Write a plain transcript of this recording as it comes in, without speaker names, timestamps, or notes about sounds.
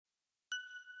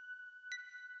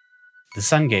The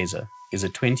sun gazer is a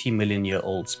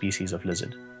 20-million-year-old species of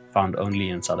lizard found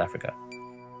only in South Africa.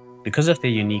 Because of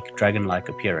their unique dragon-like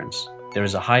appearance, there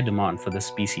is a high demand for this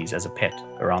species as a pet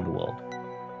around the world.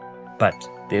 But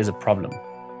there is a problem.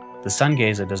 The sun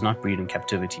gazer does not breed in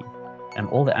captivity, and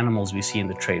all the animals we see in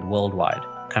the trade worldwide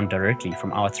come directly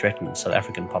from our threatened South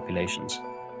African populations.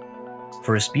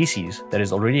 For a species that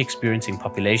is already experiencing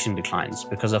population declines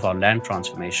because of our land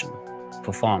transformation,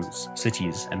 for farms,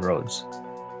 cities, and roads,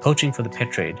 poaching for the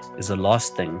pet trade is the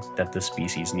last thing that this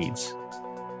species needs.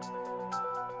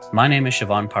 My name is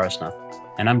Shivan,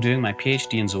 and I'm doing my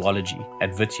PhD in zoology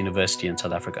at Wits University in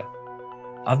South Africa.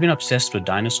 I've been obsessed with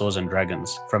dinosaurs and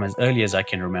dragons from as early as I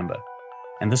can remember,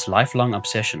 and this lifelong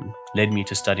obsession led me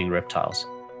to studying reptiles,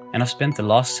 and I've spent the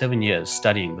last 7 years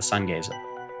studying the sun gazer.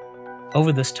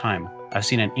 Over this time, I've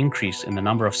seen an increase in the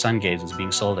number of sun gazers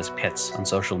being sold as pets on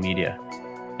social media,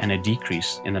 and a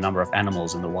decrease in the number of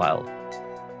animals in the wild.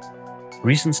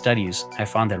 Recent studies have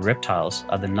found that reptiles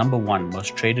are the #1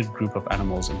 most traded group of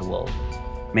animals in the world,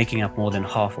 making up more than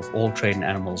half of all traded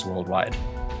animals worldwide.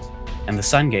 And the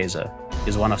sun gazer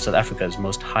is one of South Africa's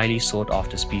most highly sought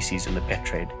after species in the pet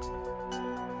trade.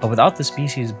 But without the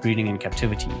species breeding in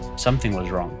captivity, something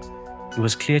was wrong. It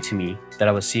was clear to me that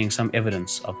I was seeing some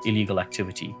evidence of illegal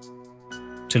activity.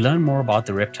 To learn more about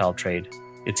the reptile trade,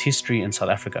 its history in South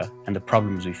Africa, and the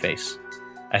problems we face,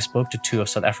 I spoke to two of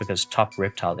South Africa's top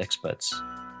reptile experts.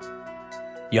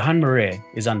 Johan Maree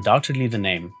is undoubtedly the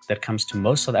name that comes to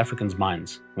most South Africans'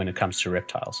 minds when it comes to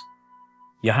reptiles.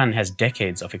 Johan has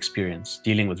decades of experience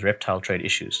dealing with reptile trade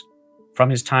issues, from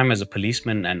his time as a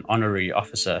policeman and honorary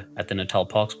officer at the Natal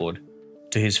Parks Board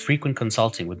to his frequent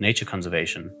consulting with nature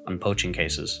conservation on poaching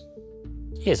cases.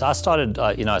 Yes, I started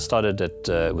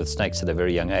with snakes at a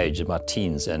very young age, in my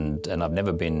teens, and I've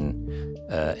never been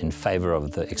in favor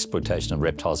of the exploitation of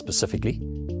reptiles specifically.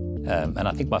 And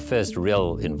I think my first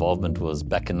real involvement was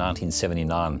back in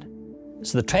 1979.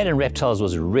 So the trade in reptiles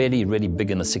was really, really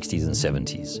big in the 60s and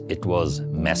 70s. It was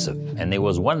massive. And there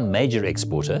was one major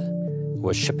exporter who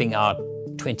was shipping out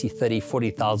 20, 30,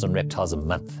 40,000 reptiles a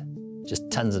month. Just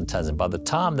tons and tons. And by the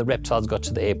time the reptiles got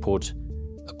to the airport,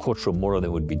 a quarter or more of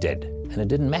them would be dead. And it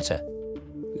didn't matter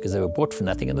because they were bought for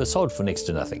nothing and they were sold for next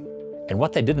to nothing. And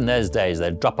what they did in those days,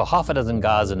 they'd drop a half a dozen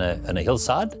guys on a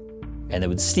hillside, and they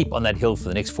would sleep on that hill for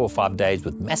the next 4 or 5 days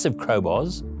with massive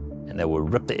crowbars, and they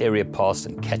would rip the area past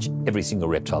and catch every single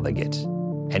reptile they get.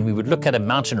 And we would look at a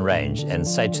mountain range and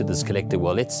say to this collector,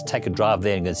 well, let's take a drive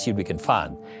there and go see what we can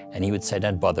find. And he would say,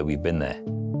 don't bother, we've been there.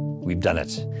 We've done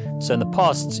it. So in the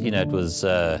past, it was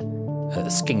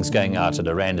skinks going out at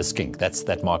a rand a skink.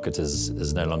 That market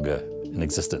is no longer in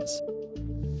existence.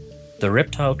 The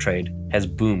reptile trade has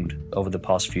boomed over the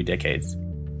past few decades,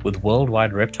 with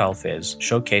worldwide reptile fairs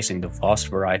showcasing the vast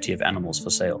variety of animals for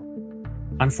sale.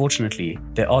 Unfortunately,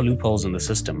 there are loopholes in the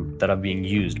system that are being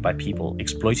used by people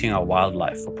exploiting our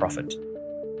wildlife for profit.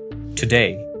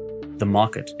 Today, the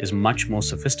market is much more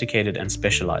sophisticated and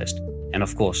specialized, and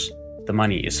of course, the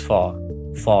money is far,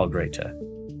 far greater.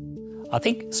 I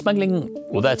think smuggling,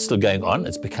 although it's still going on,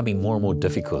 it's becoming more and more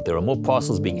difficult. There are more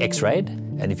parcels being x-rayed,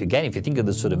 and if you think of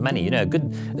this sort of money,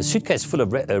 a suitcase full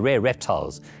of rare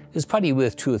reptiles is probably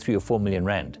worth 2 or 3 or 4 million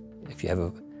rand.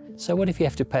 So what if you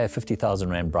have to pay a 50,000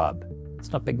 rand bribe?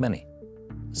 It's not big money.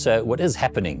 So what is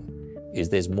happening is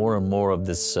there's more and more of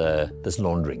this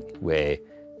laundering, where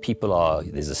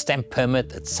there's a stamp permit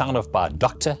that's signed off by a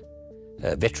doctor,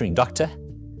 a veterinary doctor,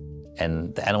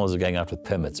 and the animals are going out with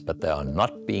permits, but they are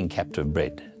not being captive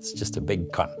bred. It's just a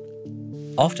big con.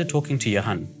 After talking to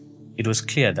Johan, it was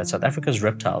clear that South Africa's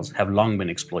reptiles have long been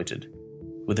exploited,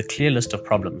 with a clear list of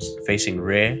problems facing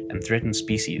rare and threatened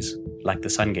species like the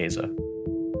sun gazer.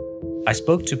 I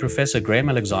spoke to Professor Graham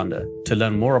Alexander to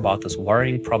learn more about this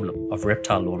worrying problem of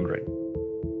reptile laundering.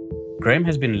 Graham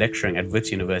has been lecturing at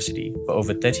Wits University for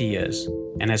over 30 years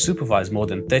and has supervised more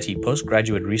than 30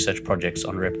 postgraduate research projects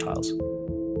on reptiles.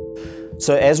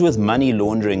 So as with money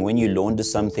laundering, when you launder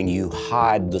something, you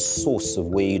hide the source of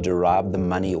where you derive the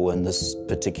money, or in this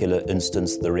particular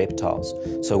instance, the reptiles.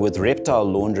 So with reptile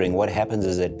laundering, what happens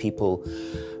is that people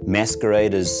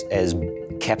masquerade as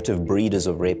captive breeders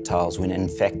of reptiles when in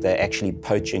fact they're actually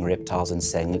poaching reptiles and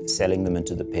selling them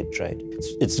into the pet trade.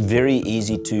 It's very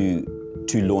easy to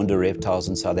launder reptiles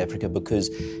in South Africa because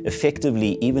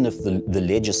effectively, even if the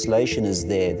legislation is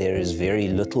there is very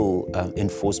little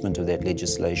enforcement of that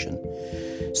legislation.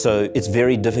 So it's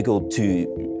very difficult to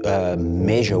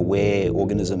measure where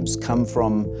organisms come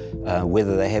from,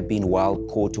 whether they have been wild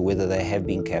caught or whether they have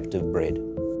been captive bred.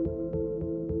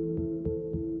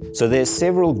 So there's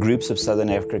several groups of Southern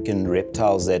African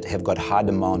reptiles that have got high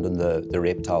demand in the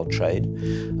reptile trade.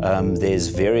 There's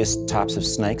various types of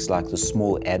snakes like the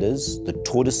small adders. The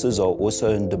tortoises are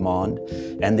also in demand.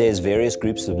 And there's various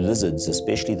groups of lizards,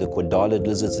 especially the quadrillid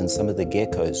lizards and some of the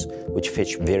geckos, which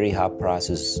fetch very high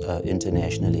prices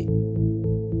internationally.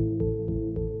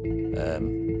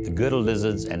 The girdle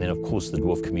lizards, and then of course the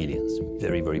dwarf chameleons,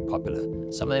 very, very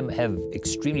popular. Some of them have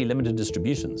extremely limited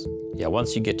distributions. Yeah,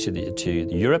 once you get to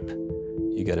Europe,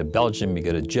 you go to Belgium, you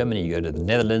go to Germany, you go to the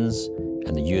Netherlands,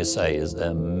 and the USA is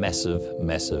a massive,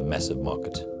 massive, massive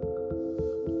market.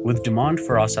 With demand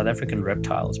for our South African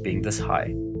reptiles being this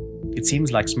high, it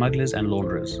seems like smugglers and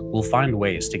launderers will find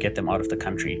ways to get them out of the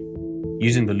country,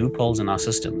 using the loopholes in our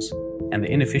systems and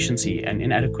the inefficiency and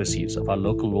inadequacies of our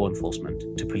local law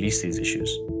enforcement to police these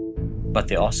issues. But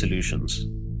there are solutions.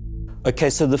 Okay,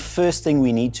 so the first thing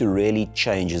we need to really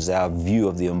change is our view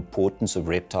of the importance of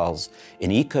reptiles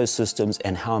in ecosystems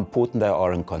and how important they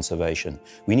are in conservation.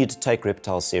 We need to take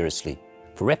reptiles seriously.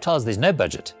 For reptiles, there's no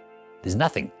budget. There's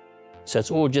nothing. So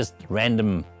it's all just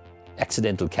random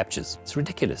accidental captures. It's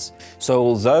ridiculous. So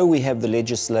although we have the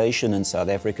legislation in South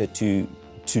Africa to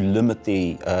limit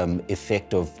the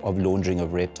effect of laundering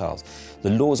of reptiles,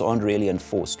 the laws aren't really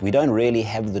enforced. We don't really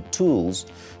have the tools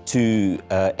to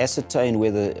ascertain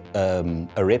whether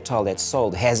a reptile that's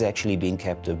sold has actually been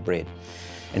captive bred.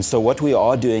 And so what we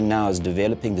are doing now is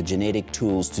developing the genetic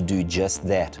tools to do just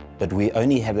that. But we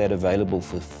only have that available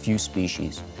for a few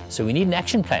species. So we need an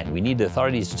action plan. We need the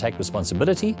authorities to take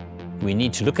responsibility. We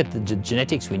need to look at the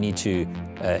genetics. We need to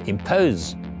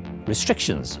impose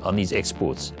restrictions on these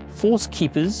exports. Force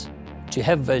keepers to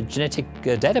have a genetic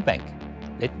data bank.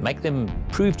 Make them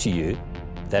prove to you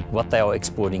that what they are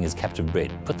exporting is captive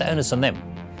bred. Put the onus on them.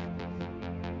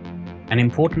 An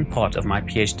important part of my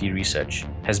PhD research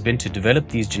has been to develop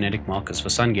these genetic markers for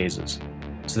sun gazers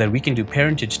so that we can do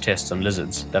parentage tests on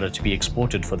lizards that are to be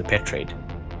exported for the pet trade.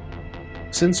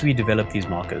 Since we developed these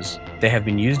markers, they have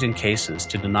been used in cases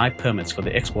to deny permits for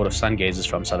the export of sun gazers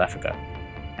from South Africa.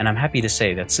 And I'm happy to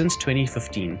say that since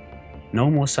 2015, no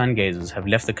more sun gazers have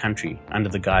left the country under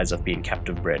the guise of being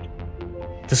captive bred.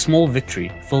 This small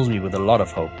victory fills me with a lot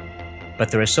of hope,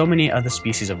 but there are so many other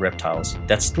species of reptiles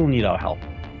that still need our help,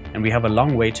 and we have a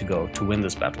long way to go to win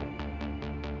this battle.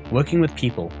 Working with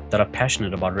people that are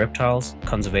passionate about reptiles,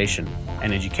 conservation,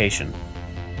 and education,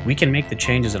 we can make the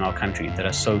changes in our country that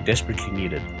are so desperately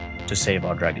needed to save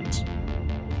our dragons.